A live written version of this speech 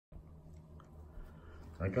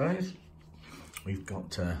Hi guys, we've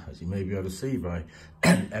got, as you may be able to see by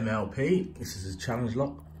MLP, this is a challenge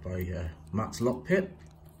lock by Matt's Lock Pit.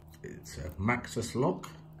 It's a MaXus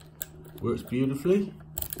lock, works beautifully.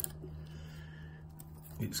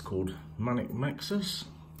 It's called Manic MaXus.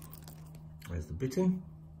 There's the bitting.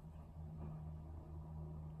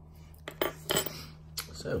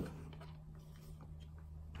 So,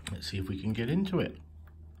 let's see if we can get into it.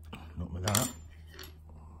 Not with that.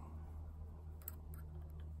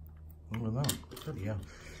 Not with that. Bloody hell.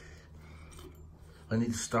 I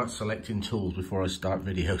need to start selecting tools before I start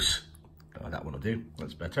videos. Oh, that one will do.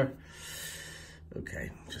 That's better.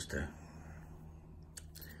 Okay, just a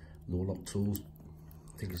law lock tools.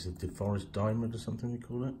 I think it's a deforest diamond or something they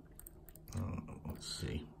call it. Let's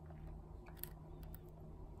see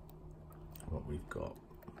what we've got.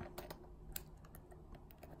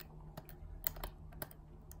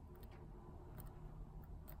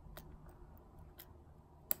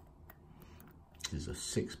 This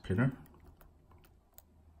is a 6-pinner.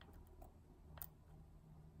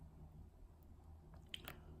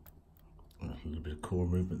 A little bit of core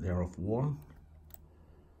movement there off one.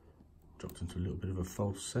 Dropped into a little bit of a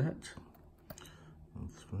false set.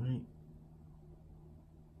 And 3.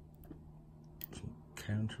 Some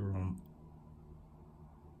counter on.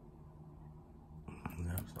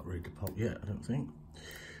 No, it's not ready to pop yet, I don't think.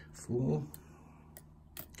 4.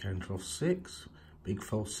 Counter off 6. Big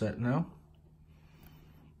false set now.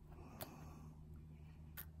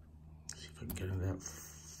 See if I can get into that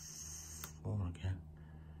 4 again.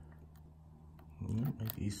 Yeah,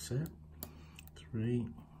 maybe he's set. 3,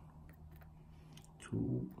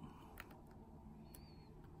 2,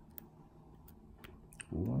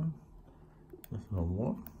 1. Nothing on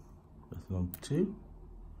 1. Nothing on 2.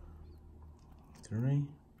 3,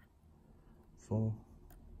 4,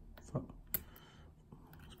 5.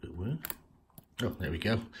 That's a bit weird. Oh, there we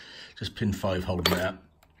go. Just pin 5 holding that.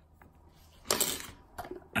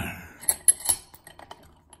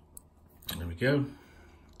 There we go.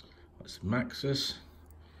 That's MaXus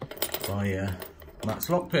by Matt's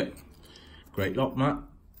Lock Pit. Great lock, Matt.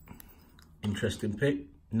 Interesting pick.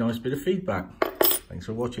 Nice bit of feedback. Thanks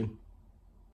for watching.